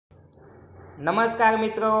નમસ્કાર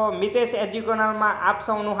મિત્રો, મિતેશ એજ્યુકેશનલમાં આપ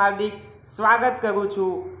સૌનું હાર્દિક સ્વાગત કરું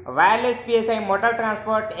છું। Wireless PSI motor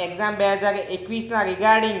transport exam 2021ના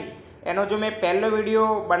regarding એનો જો મેં પહેલો વિડીયો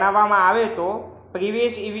બનાવવામાં આવ્યો તો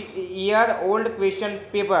previous year old question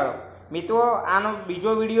paper. મિત્રો આનો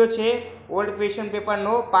બીજો વિડીયો છે ઓલ્ડ ક્વેશ્ચન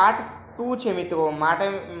પેપરનો પાર્ટ 2 છે મિત્રો, માટે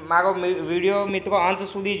મારો વિડીયો મિત્રો અંત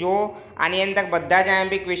સુધી જુઓ। આની અંદર બધા જ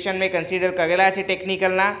IMP ક્વેશ્ચન મેં કન્સિડર કરેલા છે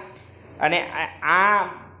ટેકનિકલના, અને આ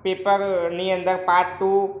પેપરની અંદર પાર્ટ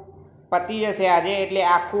 2 પતી જશે આજે, એટલે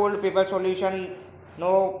આખું ઓલ્ડ પેપર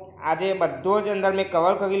સોલ્યુશનનો આજે બધો જ અંદર મેં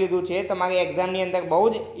કવર કરી લીધું છે। તમારી એક્ઝામની અંદર બહુ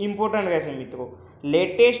જ ઇમ્પોર્ટન્ટ રહેશે મિત્રો।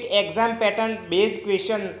 Latest exam pattern base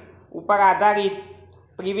question ઉપર આધારિત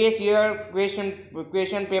previous year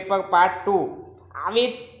question paper part 2 આવી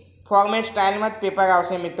ફોર્મેટ સ્ટાઇલમાં જ પેપર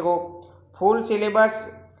આવશે મિત્રો। ફૂલ સિલેબસ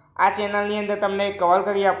આ ચેનલની અંદર તમને કવર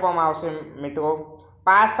કરી આપવામાં આવશે મિત્રો।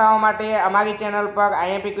 પાસ થવા માટે અમારી ચેનલ પર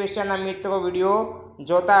IMP ક્વેશ્ચનના મિત્રો વિડીયો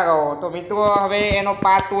જોતા રહો। તો મિત્રો હવે એનો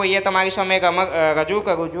પાર્ટ 2 અહીંયા તમારી સામે રજૂ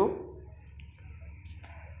કરું છું।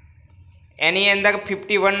 એની અંદર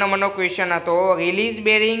 51 નંબરનો ક્વેશ્ચન હતો, release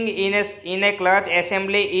bearing in A clutch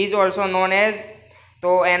assembly is also known as.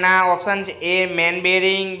 તો એના ઓપ્શન છે A main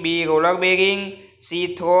bearing, B roller bearing, C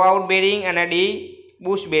throw out bearing અને D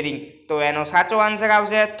બુશ બેરિંગ। તો એનો સાચો આન્સર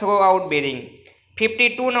આવશે થ્રો આઉટ બેરિંગ।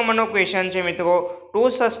 52 નંબરનો ક્વેશ્ચન છે મિત્રો, two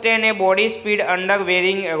sustain A body speed under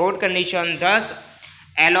varying road condition this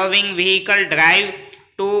allowing vehicle drive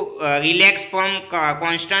to relax from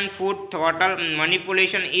constant foot throttle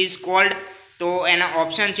manipulation is called। તો એના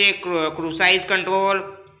ઓપ્શન છે ક્રુસાઇઝ કંટ્રોલ,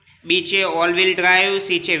 B છે ઓલ વ્હીલ ડ્રાઈવ,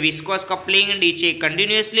 C છે viscous coupling, D છે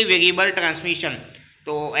continuously variable transmission.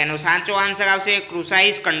 તો એનો સાચો answer આવશે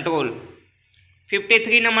ક્રુસાઇઝ કંટ્રોલ।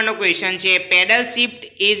 53 નંબરનો ક્વેશ્ચન છે, pedal shift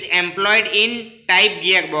is employed in type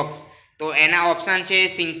gear box. તો એના ઓપ્શન છે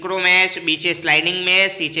સિન્ક્રો મેશ, B છે સ્લાઇડિંગ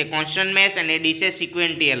મેશ, C છે કોન્સ્ટન્ટ મેશ અને D છે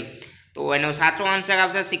સિક્વેન્ટિયલ। તો એનો સાચો આન્સર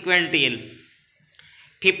આવશે સિક્વેન્ટિયલ।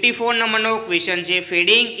 54 નંબરનો ક્વેશ્ચન છે,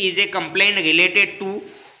 fading is A complaint related to.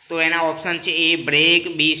 તો એના ઓપ્શન છે A break,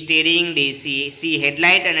 B steering, D C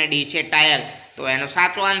headlight અને D છે ટાયર। તો એનો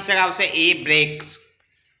સાચો આન્સર આવશે A બ્રેક્સ।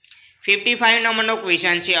 55 નંબરનો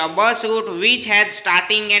ક્વેશ્ચન છે, અ બસ route which has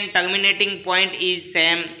starting and terminating point is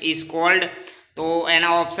same is called. તો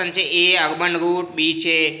એના ઓપ્શન છે A અર્બન રૂટ, B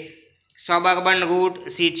છે સબ અર્બન રૂટ,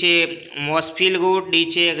 C છે મોસફિલ રૂટ, D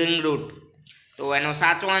છે રિંગ રૂટ। તો એનો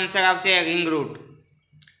સાચો આન્સર આવશે રિંગ રૂટ।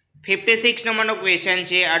 56 નંબરનો ક્વેશ્ચન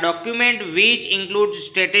છે, અ document which include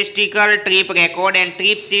statistical trip record and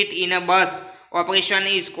trip sit in a bus operation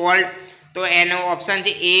is called. તો એનો ઓપ્શન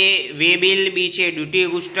છે A વે બિલ, B છે ડ્યુટી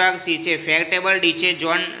રૂસ્ટર, C છે ફેર ટેબલ, D છે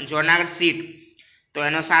જોનાર્ડ સીટ। તો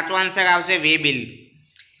એનો સાચો આન્સર આવશે વે બિલ।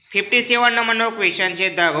 57 નંબરનો ક્વેશ્ચન છે,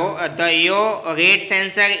 ધ યો rate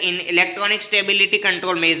sensor in electronic stability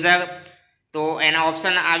control measure. તો એના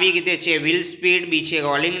ઓપ્શન આવી રીતે છે વ્હીલ સ્પીડ, B છે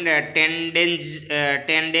રોલિંગ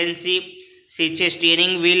ટેન્ડન્સી, C છે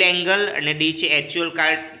સ્ટીયરિંગ વ્હીલ એંગલ અને D છે એક્ચ્યુઅલ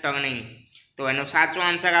કાર ટર્નિંગ। તો એનો સાચો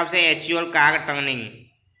આન્સર આવશે એક્ચ્યુઅલ કાર ટર્નિંગ।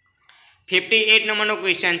 58 નંબરનો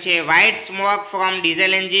ક્વેશ્ચન છે, white smoke from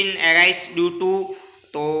diesel engine એરાઇઝ due to.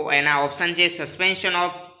 તો એના ઓપ્શન છે suspension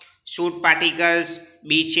of soot particles,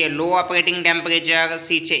 B છે લો ઓપરેટિંગ ટેમ્પરેચર,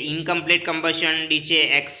 C છે ઇનકમ્પ્લીટ કમ્બશન, D છે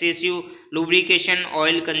એક્સેસિવ લુબ્રિકેશન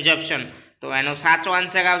ઓઇલ કન્ઝપ્શન। તો એનો સાચો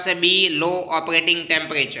આન્સર આવશે B લો ઓપરેટિંગ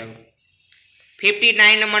ટેમ્પરેચર।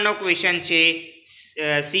 59 નંબરનો ક્વેશ્ચન છે,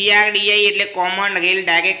 CRDI એટલે common rail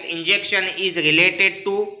direct injection is related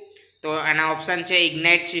to. તો એના ઓપ્શન છે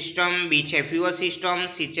ઇગ્નાઇટ સિસ્ટમ, B છે ફ્યુઅલ સિસ્ટમ,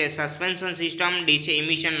 C છે સસ્પેન્શન સિસ્ટમ, D છે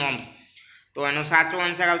ઇમિશન નોર્મ્સ। તો એનો સાચો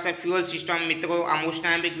આન્સર આવશે ફ્યુઅલ સિસ્ટમ। મિત્રો આ મોસ્ટ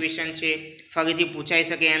આઈએમપી ક્વેશ્ચન છે, ફરીથી પૂછાઈ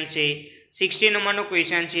શકે એમ છે। 60 નંબરનો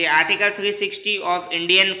ક્વેશ્ચન છે, article 360 of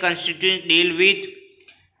Indian constitution deal with.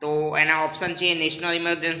 તો એના ઓપ્શન છે નેશનલ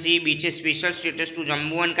ઇમરજન્સી, B છે special status two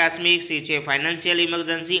Jammu and Kashmir, C છે ફાઇનાન્શિયલ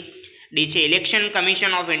ઇમરજન્સી, D છે ઇલેક્શન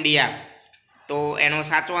કમિશન ઓફ ઇન્ડિયા। તો એનો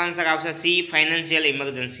સાચો આન્સર આવશે C ફાઇનાન્શિયલ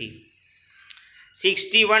ઇમરજન્સી।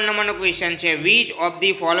 61 નંબરનો ક્વેશ્ચન છે, which of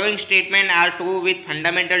the following statement are true with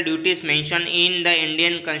fundamental duties mention in the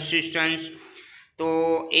Indian constitution. તો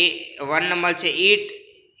એ 1 number છે it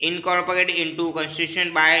incorporated into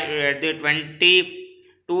constitution by the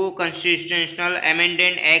 22 constitutional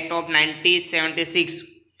amendment act of 1976।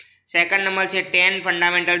 Second number છે 10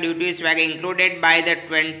 fundamental duties wear included by the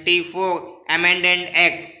 24 amendment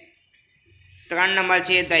act. 3 number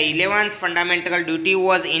છે the 11th fundamental duty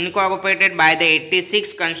was incorporated by the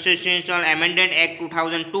 86 constitutional amendment act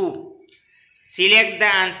 2002। Select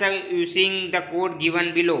the answer using the code given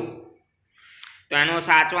below. તો એનો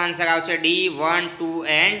સાચો answer આવશે D 1, 2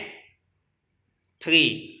 and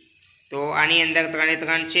 3। તો આની અંદર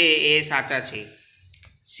 3 છે એ સાચા છે।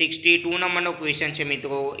 62 નંબરનો ક્વેશ્ચન છે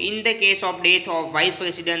મિત્રો. In the case of death of vice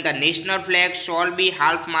president the national flag shall B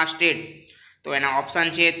half માસ્ટેડ. તો એના ઓપ્શન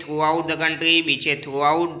છે થ્રુ આઉટ ધ કન્ટ્રી, બી છે through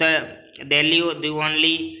out the Delhi the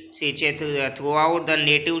only, C છે through out the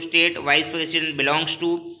native state vice president belongs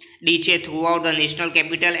to, D છે through out the national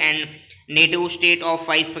capital and native state of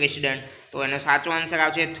vice president. તો એનો સાચો answer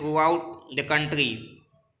આવશે through out the country.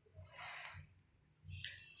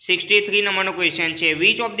 63 નંબરનો question છે.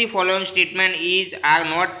 Which of the following statement are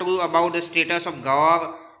not true about the status of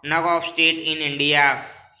governor of state in India.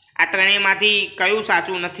 આ ત્રણેયમાંથી કયું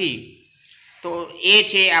સાચું નથી? તો એ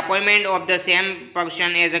છે appointment of the same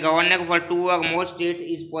person as a governor four 2 or more states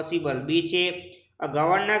is possible. બી છે અ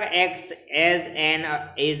governor acts as an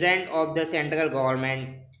agent of the central government.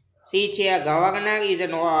 C છે અ governor is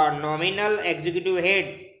a nominal executive head,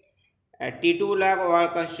 titular or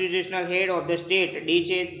constitutional head of the state. D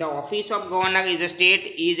છે the office of governor is a state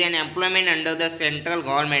is an employment under the central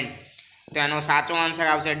government. તો એનો સાચો answer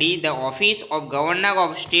આવશે D, the office of governor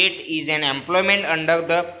of state is an employment under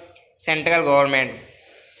the central government.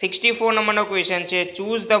 64 નંબરનો question છે.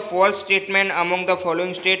 Choose the false statement among the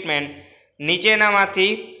following statement. નીચેનામાંથી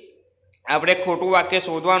આપણે ખોટું વાક્ય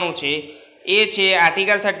શોધવાનું છે. એ છે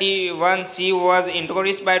article 31C was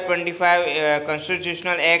introduced by 25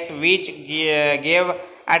 constitutional act which gave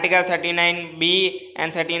article 39B and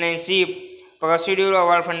 39C procedure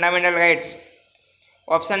over fundamental rights.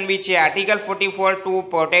 Option B છે article 44 to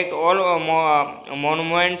protect all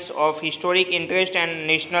monuments of historic interest and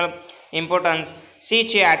national importance. C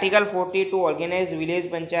છે article 40 to organize village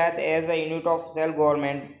panchayat as a unit of self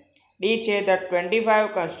government. D છે the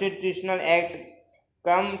 25 constitutional act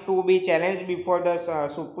come to be challenged before the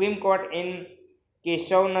Supreme Court in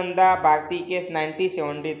કેશવનંદા Bharati case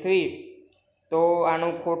 1973. તો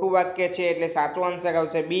આનું ખોટું વાક્ય છે એટલે સાચો answer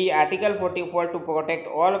આવશે બી, article 44 to protect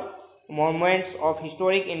all monuments of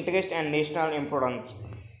historic interest and national importance.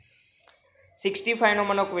 65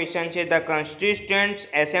 નંબરનો ક્વેશ્ચન છે. The કોન્સ્ટિટ્યુન્ટ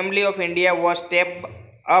assembly of India was step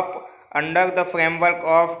up under the framework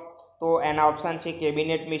of. તો એના ઓપ્શન છે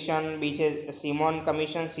કેબિનેટ મિશન, બી છે સિમોન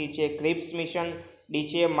કમિશન, સી છે ક્રિપ્સ મિશન, ડી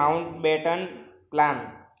છે mount batten plan.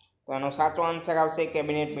 તો એનો સાચો આન્સર આવશે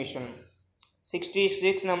કેબિનેટ મિશન.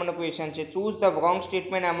 66 નંબરનો ક્વેશ્ચન છે. Choose the wrong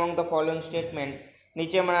statement among the following statement.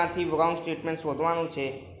 નીચેમાંથી wrong statement શોધવાનું છે.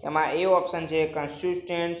 એમાં એ ઓપ્શન છે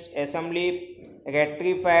કોન્સ્ટિટ્યુન્ટ assembly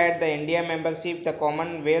રેટિફાઈડ the India membership the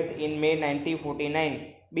Commonwealth in મે 1949.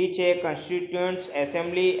 બી છે કોન્સ્ટિટ્યુન્ટ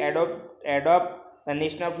assembly adopt the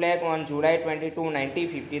national flag on July 22,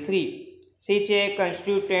 1953. C છે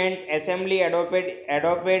કોન્સ્ટિટ્યુન્ટ assembly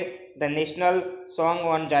adopted the national song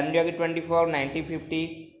on January 24, 1950.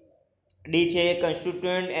 D છે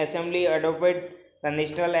કોન્સ્ટિટ્યુન્ટ assembly adopted the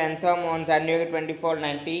national anthem on જાન્યુઆરી 24,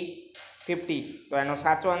 1950. તો એનો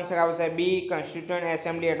સાચો આન્સર આવશે બી, કોન્સ્ટિટ્યુન્ટ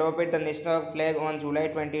assembly adopted the national flag on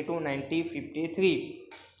જુલાઈ 22, 1953.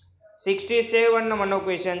 67 નંબરનો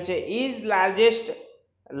question છે.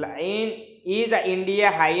 Is India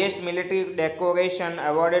highest military decoration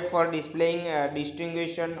awarded for displaying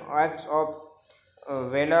distinguished acts of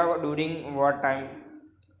valor during wartime.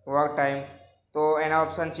 તો એના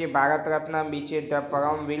option છે ભારત રત્ન, બી છે ધ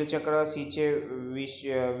પરમવીર ચક્ર, સી છે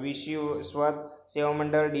વિશ્વસ્વત સેવા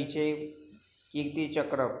મંડળ, ડી છે કીર્તિ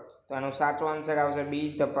ચક્ર. તો એનો સાચો આન્સર આવશે બી,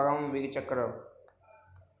 ધ પરમવીર ચક્ર.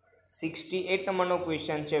 68 નંબરનો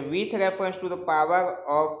ક્વેશ્ચન છે. With reference to the power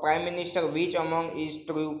of prime minister which among is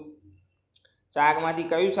true. ચારમાંથી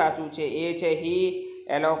કયું સાચું છે? એ છે હી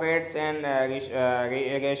એલોકેટ્સ and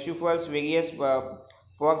રેસ્યુફલ્સ various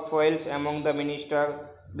portfolios among the minister.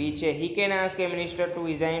 બી છે he can ask a minister to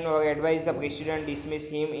resign or advise the president dismiss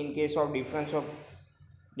him in case of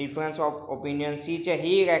difference of opinion. C છે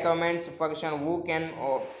he recommends person who can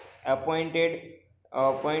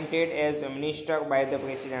appointed as a minister by the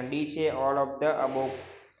president. D છે all of the above.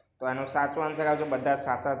 તો આનો સાચો answer આવશે, બધા જ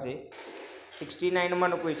સાચા છે. 69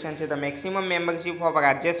 નંબરનો ક્વેશ્ચન છે. The maximum membership of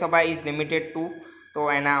Rajya Sabha is limited two. તો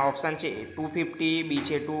એના ઓપ્શન છે 250, બી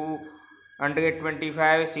છે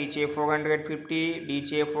 225, સી છે 450, ડી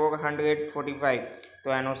છે 445. તો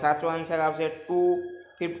એનો સાચો આન્સર આવશે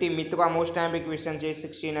 250. મિત્રો આ મોસ્ટ ટાઈમ ક્વેશ્ચન છે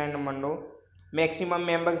 69 નંબરનો. મેક્સિમમ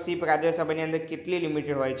મેમ્બરશિપ રાજ્યસભાની અંદર કેટલી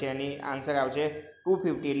લિમિટેડ હોય છે? એની આન્સર આવશે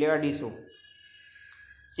 250 એટલે 250.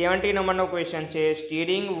 70 નંબરનો ક્વેશ્ચન છે.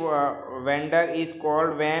 Steering vendor is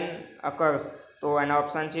called van occurs. તો એના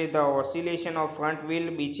ઓપ્શન છે the oscillation of front wheel,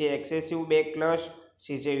 બી છે એક્સેસિવ બેક ક્લચ,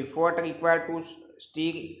 સી છે effort required to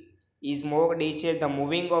stir is more, D છે the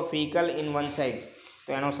moving of vehicle in one side. તો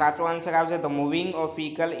એનો સાચો આન્સર આવશે the moving of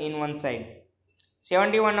vehicle in one side.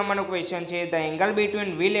 71 નંબરનો question છે. The angle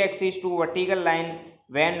between wheel axis two vertical line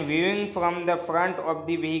van viewing from the front of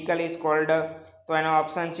the vehicle is called. તો તો એનો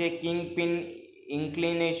option છે કિંગ પિન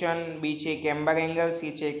ઇન્ક્લિનેશન, બી છે કેમ્બર angle,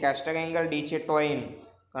 C છે castor angle, D છે ટોઇન.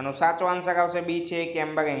 તો એનો સાચો આન્સર આવશે બી છે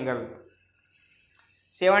કેમ્બર એંગલ.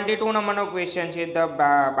 72 નંબરનો ક્વેશ્ચન છે the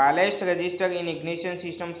બાલેસ્ટ register in ignition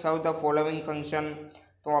system સર્વ ધ ફોલોઇંગ ફંક્શન.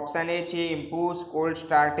 તો ઓપ્શન એ છે ઇમ્પ્રુવ કોલ્ડ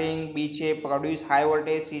સ્ટાર્ટિંગ, બી છે પ્રોડ્યુસ હાઈ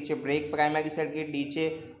વોલ્ટેજ, સી છે બ્રેક પ્રાઇમરી સર્કિટ, ડી છે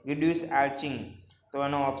રિડ્યુસ આર્ચિંગ. તો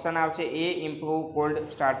એનો ઓપ્શન આવશે એ ઇમ્પ્રુવ કોલ્ડ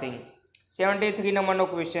સ્ટાર્ટિંગ. 73 નંબરનો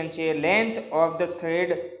ક્વેશ્ચન છે length of the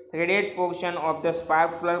threaded portion of the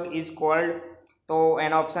spark plug is called. તો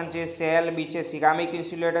એનો ઓપ્શન છે સેલ, બી છે સિરામિક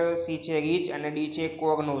ઇન્સ્યુલેટર, સી છે રીચ અને ડી છે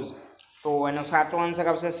કોર્નોઝ. તો એનો સાચો આન્સર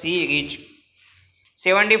આવશે સી રીચ.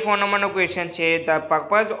 74 નંબરનો ક્વેશ્ચન છે the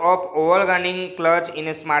purpose of ઓવરરનિંગ clutch in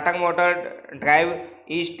A smarter motor drive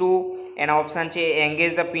is two. એના ઓપ્શન છે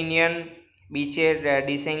એંગેજ ધ પિનિયન, બી છે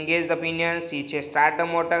ડિસએંગેજ ધ પિનિયન, સી છે સ્ટાર્ટ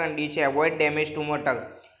ધ મોટર અને ડી છે એવોઇડ ડેમેજ ટુ મોટર.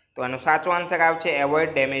 તો એનો સાચો આન્સર આવશે એવોઇડ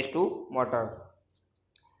ડેમેજ ટુ મોટર.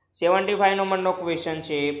 75 નંબરનો ક્વેશ્ચન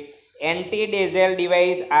છે anti ડેઝેલ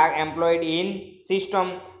device R employed in system.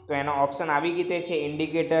 તો એનો ઓપ્શન આવી રીતે છે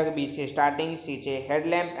ઇન્ડિકેટર, બી છે સ્ટાર્ટિંગ, સી છે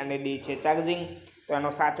હેડલેમ્પ અને ડી છે ચાર્જિંગ. તો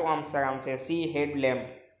એનો સાચો આન્સર આવશે સી હેડલેમ્પ.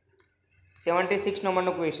 76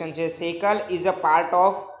 નંબરનો ક્વેશ્ચન છે cycle is a part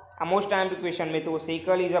of. આ મોસ્ટ ટાઈમ ક્વેશ્ચન મિત્રો.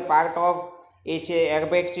 Cycle is a part of. એ છે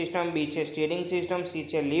એરબેગ સિસ્ટમ, બી છે સ્ટીયરિંગ સિસ્ટમ, સી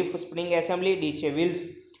છે લીફ સ્પ્રિંગ એસેમ્બલી, ડી છે વ્હીલ્સ.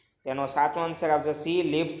 તેનો સાચો આન્સર આવશે સી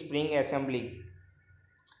લીફ સ્પ્રિંગ એસેમ્બલી.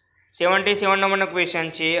 77 નંબરનો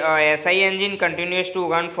ક્વેશ્ચન છે SI engine continuous two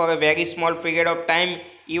run for a very small period of time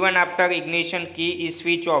even after ignition key is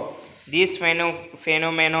switch off. This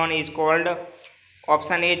ફેનોમેનોન is called.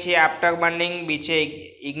 Option A છે after burning, બી છે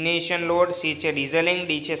ignition load, C છે ડીઝલિંગ,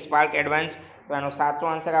 D છે spark advance. તો એનો સાચો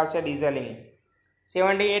answer આવશે ડીઝલિંગ.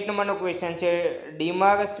 78 નંબરનો question છે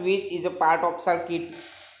ડીમર switch is a part of circuit.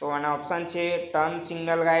 તો એના ઓપ્શન છે ટર્ન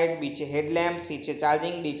સિગ્નલ રાઇટ, બી છે હેડલેમ્પ, સી છે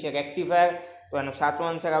ચાર્જિંગ, ડી છે રેક્ટિફાયર. તો એનો સાચો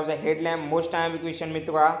આન્સર આવશે હેડલેમ્પ. મોસ્ટ ટાઈમ ક્વેશ્ચન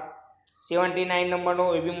મિત્રો આ. 79 નંબરનો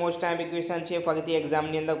એ બી મોસ્ટ ટાઈમ ક્વેશ્ચન છે, ફરીથી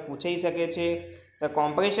એક્ઝામની અંદર પૂછાઈ શકે છે. The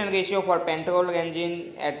compression ratio for petrol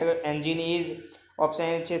engine is. Option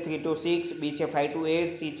A છે 3:6, બી છે 5:8,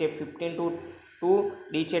 સી છે 15:2,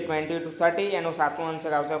 ડી છે 20:30. એનો સાચો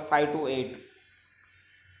આન્સર આવશે 5:8.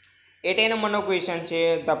 80 નંબરનો ક્વેશ્ચન છે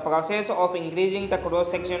the process of increasing the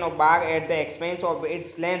cross section of bar at the expense of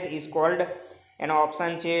its length is called. એનો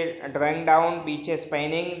ઓપ્શન છે ડ્રોઈંગ ડાઉન, બી છે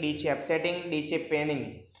સ્પેનિંગ, ડી છે અપસેટિંગ, ડી છે પેનિંગ.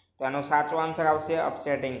 તો એનો સાચો આન્સર આવશે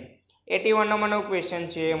અપસેટિંગ. 81 નંબરનો ક્વેશ્ચન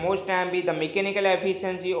છે most time B the mechanical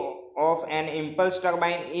efficiency of N impulse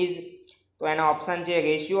turbine is. તો એનો ઓપ્શન છે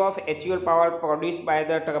ratio of actual power produce by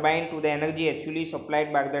the turbine to the energy actually સપ્લાઇડ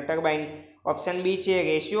by the turbine. Option B છે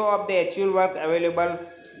ratio of the actual work available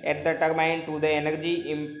at the turbine to the energy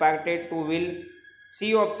ઇમ્પાર્ટેડ two wheel.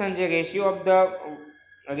 C option છે ratio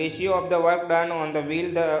of the work done on the wheel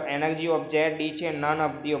the energy of jet. D છે none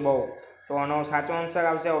of the above. તો આનો સાચો answer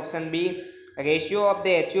આવશે option B ratio of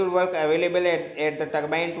the actual work available at the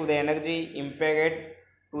turbine to the energy ઇમ્પેક્ટેડ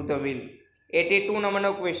to the wheel. 82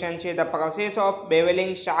 નંબરનો question છે the process of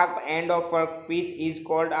બેવલિંગ sharp end of work piece is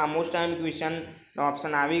called. આ most time question.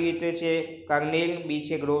 Option આવી રીતે છે કર્નિંગ, બી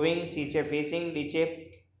છે growing, C છે facing, D છે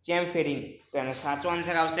ચેમ્ફેરિંગ. તો એનો સાચો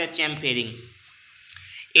આન્સર આવશે ચેમ્ફેરિંગ.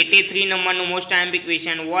 83 નંબરનું most time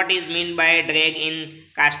question what is mean by drag in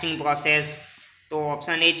casting process. તો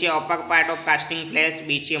ઓપ્શન એ છે upper part of casting flash,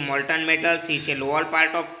 બી છે મોલ્ટન મેટલ, સી છે lower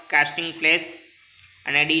part of casting flash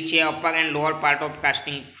અને ડી છે upper and lower part of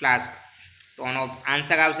casting flask. તો આનો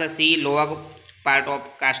answer આવશે C lower part of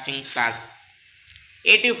casting flask.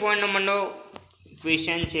 84 નંબરનો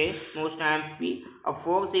ક્વેશ્ચન છે most time a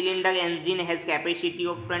 4-cylinder engine has capacity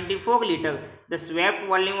of 24 liter. The swept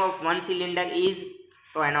volume of one cylinder is.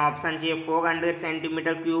 તો એના option છે 400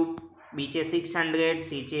 centimetre cube, બી છે 600,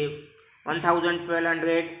 C છે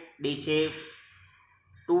 1200, ડી છે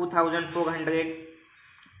 2400.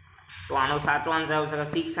 તો આનો સાચો આન્સર આવશે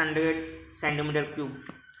 600 સેન્ટીમીટર ક્યુબ.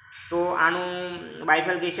 તો આનું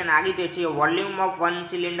બાયફર્કેશન આ રીતે છે volume of one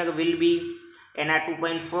cylinder will be એના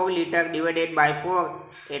 2.4 લીટર ડિવાઇડેડ બાય 4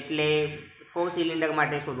 એટલે 4 સિલિન્ડર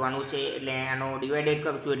માટે શોધવાનું છે એટલે આનો ડિવાઇડેડ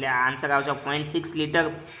કરશું એટલે આન્સર આવશે 0.6 લીટર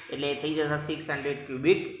એટલે થઈ જશે 600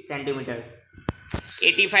 ક્યુબિક સેન્ટીમીટર.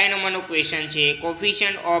 85 નંબરનો ક્વેશ્ચન છે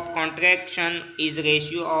coefficient of contraction is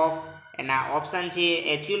ratio of. એના ઓપ્શન છે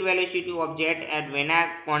actual velocity of jet at વેના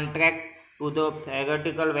contract to the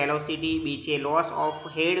થેરેટિકલ velocity, બી છે loss of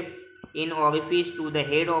head in orifice to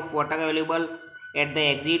the head of water available at the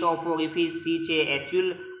exit of orifice, C છે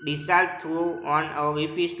actual discharge through on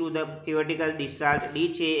orifice to the theoretical discharge, D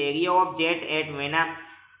છે area of jet at vena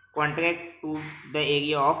contract to the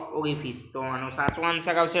area of orifice. તો આનો સાચો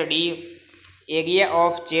answer આવશે D area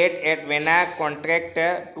of jet at when a contract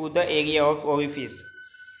to the area of orifice.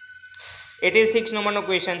 86 નંબરનો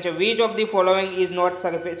question છે which of the following is not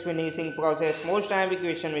surface finishing process. Most time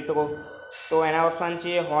question મિત્રો. તો એના option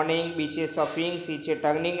છે હોર્નિંગ, બી છે સફિંગ, સી છે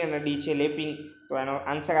ટર્નિંગ અને ડી છે લેપિંગ. તો એનો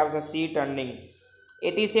આન્સર આવશે સી ટર્નિંગ.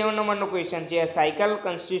 87 નંબરનો ક્વેશ્ચન છે cycle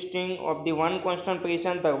કન્સિસ્ટિંગ of the one constant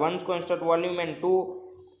pressure, the one constant volume and two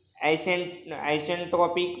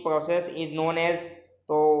isentropic process is known as.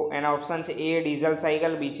 તો એના ઓપ્શન છે એ ડીઝલ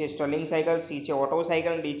સાયકલ, બી છે સ્ટર્લિંગ સાયકલ, સી છે ઓટો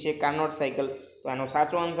સાયકલ, ડી છે કાર્નોટ સાયકલ. તો એનો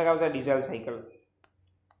સાચો આન્સર આવશે ડીઝલ સાયકલ.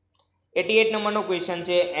 88 નંબરનો ક્વેશ્ચન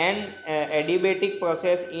છે N adiabatic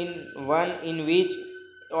process in which.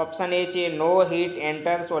 Option A છે નો heat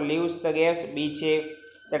enters or leaves the gas, બી છે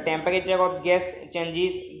the temperature of gas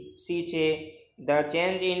changes, C છે the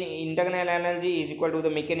change in internal energy is equal to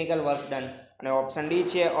the mechanical work done. અને option D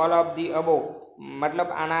છે all of the above. મતલબ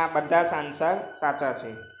આના બધા answer સાચા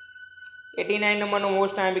છે. 89 નંબરનો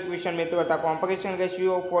મોસ્ટ ટાઈમ ક્વેશ્ચન મિત્રો હતા compression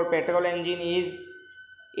ratio for petrol engine is.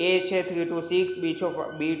 એ છે 3:6, બી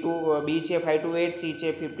છે 5:8, સી છે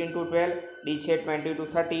 15:12, ડી છે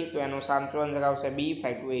 20:30. તો એનો સાચો આન્સર આવશે બી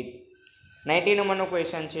 5:8. 90 નંબરનો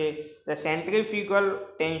ક્વેશ્ચન છે the centrifugal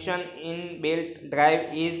tension in belt drive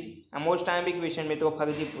is. આ મોસ્ટ ટાઈમ ક્વેશ્ચન મિત્રો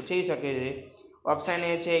ફરીથી પૂછી શકે છે. ઓપ્શન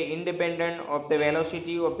એ છે independent of the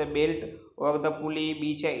velocity of the belt or the pulley,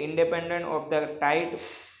 બી છે independent of the tight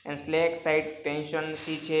and slack side tension,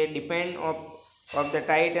 C છે depend of the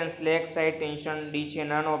tight and slack side tension, D છે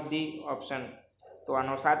none of the option. તો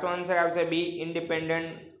આનો સાચો answer આવશે બી independent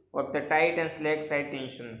of the tight and slack side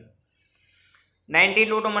tension.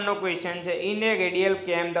 92 નંબરનો question છે in A radial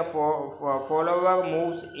કેમ the follower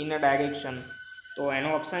moves in a direction. તો એનો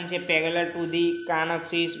ઓપ્શન છે પેરેલલ ટુ ધી કાન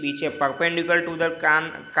એક્સિસ, બી છે પરપેન્ડિક્યુલર ટુ ધ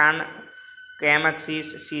કેમ એક્સિસ,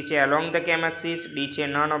 સી છે અલોંગ ધ કેમ એક્સિસ, ડી છે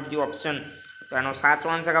નન ઓફ ધી ઓપ્શન. તો એનો સાચો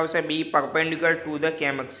આન્સર આવશે બી પરપેન્ડિક્યુલર ટુ ધ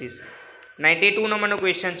કેમ એક્સિસ. 92 નંબરનો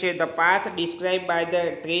ક્વેશ્ચન છે the path describe by the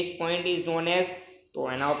trace point is known as. તો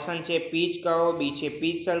એના ઓપ્શન છે પીચ કર્વ, બી છે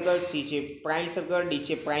પીચ સર્કલ, સી છે પ્રાઇમ સર્કલ, ડી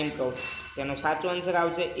છે પ્રાઇમ કર્વ. તેનો સાચો આન્સર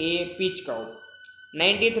આવશે એ પીચ કર્વ.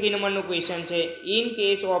 93 નંબરનો ક્વેશ્ચન છે in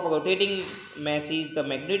case of rotating masses the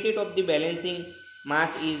magnitude of the balancing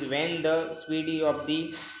mass is when the speed of the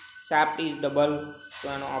shaft is double. તો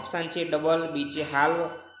એનો option છે ડબલ, બી છે હાલ્વ,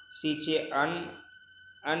 સી છે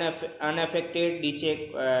અનએફેક્ટેડ, ડી છે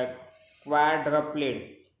ક્વાડ્રપ્લેડ.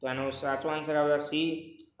 તો એનો સાચો આન્સર આવે સી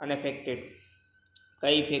અનએફેક્ટેડ.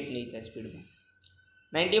 કઈ ઇફેક્ટ નહીં થાય સ્પીડમાં.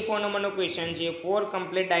 94 નંબરનો ક્વેશ્ચન છે four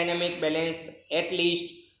complete dynamic balance at list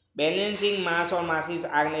balancing mass or masses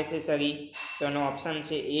R necessary. તો એનો ઓપ્શન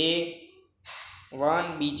છે એ 1,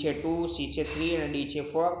 બી છે 2, સી છે 3 અને ડી છે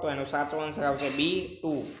 4. તો એનો સાચો આન્સર આવશે બી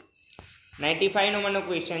 2. 95 નંબરનો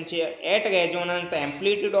ક્વેશ્ચન છે at resonance the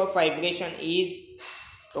amplitude of vibration is.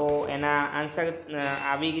 તો એના આન્સર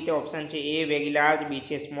આવી રીતે ઓપ્શન છે એ વેરી લાર્જ, બી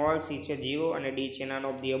છે સ્મોલ, સી છે 0 અને ડી છે નન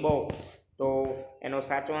ઓફ ધી અબોવ. તો એનો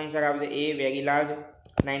સાચો આન્સર આવશે એ વેરી લાર્જ.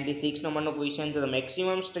 96 નંબરનો ક્વેશ્ચન છે the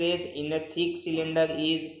maximum stress in a thick cylinder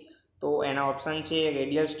is. તો એના ઓપ્શન છે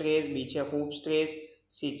રેડિયલ સ્ટ્રેસ, બી છે હૂપ સ્ટ્રેસ,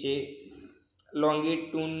 સી છે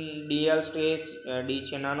લોંગિટ્યુડિનલ સ્ટ્રેસ, ડી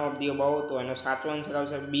છે નન ઓફ ધી અબોવ. તો એનો સાચો આન્સર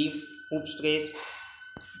આવશે બી હૂપ સ્ટ્રેસ.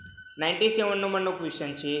 97 નંબરનો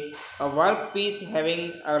ક્વેશ્ચન છે અ work piece having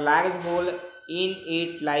a large hall in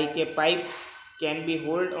it like A pipe can be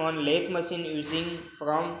hold on lathe machine using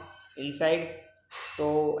from inside. તો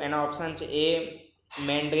એના ઓપ્શન છે એ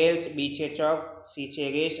મેન્ડ્રેલ્સ, બી છે ચોક, સી છે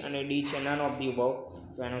રેસ્ટ અને ડી છે નન ઓફ ધી અબોવ.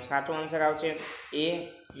 તો એનો સાચો આન્સર આવશે એ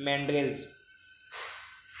મેન્ડ્રેલ્સ.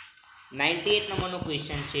 98 નંબરનો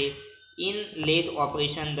ક્વેશ્ચન છે in lathe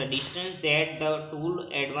operation the distance that the tool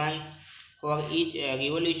advance for each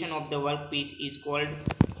revolution of the work piece is called.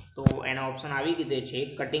 તો એના ઓપ્શન આવી રીતે છે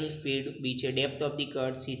કટિંગ સ્પીડ, બી છે depth of the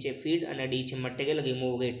cut, C છે ફીડ અને ડી છે મટીરિયલ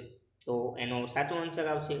રિમૂવ રેટ. તો એનો સાચો આન્સર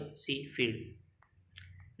આવશે સી ફીડ.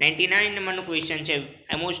 99 નંબરનો ક્વેશ્ચન છે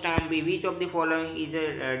એમોસ્ટ arm B which of the following is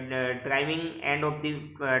a driving end of the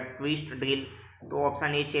twist drill. તો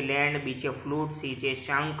ઓપ્શન એ છે લેન્ડ, બી છે ફ્લૂટ, સી છે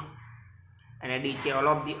શંક અને ડી છે ઓલ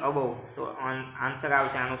ઓફ ધી અબોવ. તો આન્સર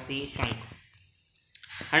આવશે આનો સી શંક.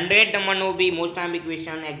 100 નંબરનો બી મોસ્ટ આર્મ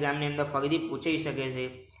ક્વેશ્ચન એક્ઝામની અંદર ફરીથી પૂછાઈ શકે છે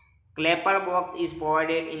ક્લેપર box is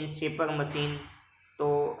provided in shaper machine. તો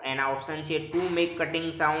એના ઓપ્શન છે ટુ મેક કટિંગ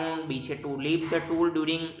સાઉન્ડ, બી છે two leave the tool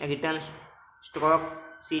during return stroke,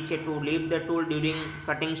 C છે two leave the tool during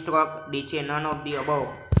cutting stroke, D છે નન ઓફ ધી અબોવ.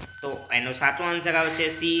 તો એનો સાચો answer આવશે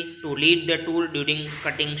C two leave the tool during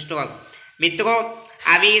cutting stroke. મિત્રો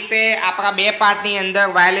આવી રીતે આપણા બે પાર્ટની અંદર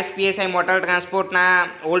wireless PSI motor ટ્રાન્સપોર્ટના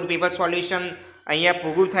old paper solution અહીંયા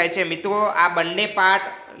પૂરું થાય છે. મિત્રો આ બંને પાર્ટ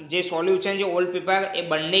જે સોલ્યુશન છે ઓલ્ડ પેપર એ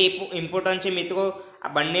બંને ઇમ્પોર્ટન્ટ છે. મિત્રો આ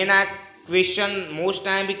બંનેના ક્વેશ્ચન મોસ્ટ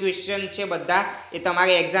ટાઈમ ક્વેશ્ચન છે બધા એ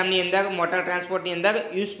તમારી એક્ઝામની અંદર મોટર ટ્રાન્સપોર્ટની અંદર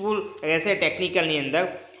યુઝફુલ રહેશે ટેકનિકલની અંદર.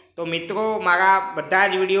 તો મિત્રો મારા બધા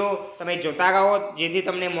જ વિડીયો તમે જોતા રહો જેથી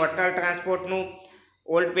તમને motor ટ્રાન્સપોર્ટનું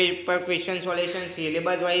old paper question solution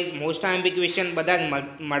syllabus wise most time question બધા જ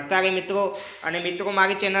મળતા રહે મિત્રો. અને મિત્રો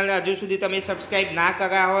મારી ચેનલને હજુ સુધી તમે સબસ્ક્રાઈબ ના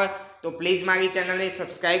કર્યા હોય તો પ્લીઝ મારી ચેનલને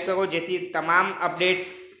સબસ્ક્રાઈબ કરો જેથી તમામ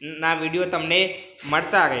અપડેટના વિડીયો તમને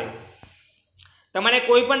મળતા રહે. તમારે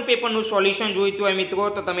કોઈ પણ પેપરનું સોલ્યુશન જોઈતું હોય મિત્રો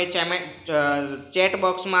તો તમે ચેટ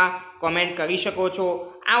બોક્સમાં કોમેન્ટ કરી શકો છો.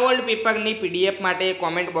 આ ઓલ્ડ પેપરની PDF માટે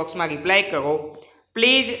કોમેન્ટ બોક્સમાં રિપ્લાય કરો.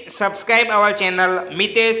 Please subscribe our channel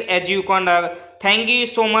Mitesh edu corner. Thank you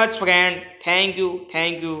so much friend. Thank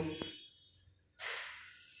you.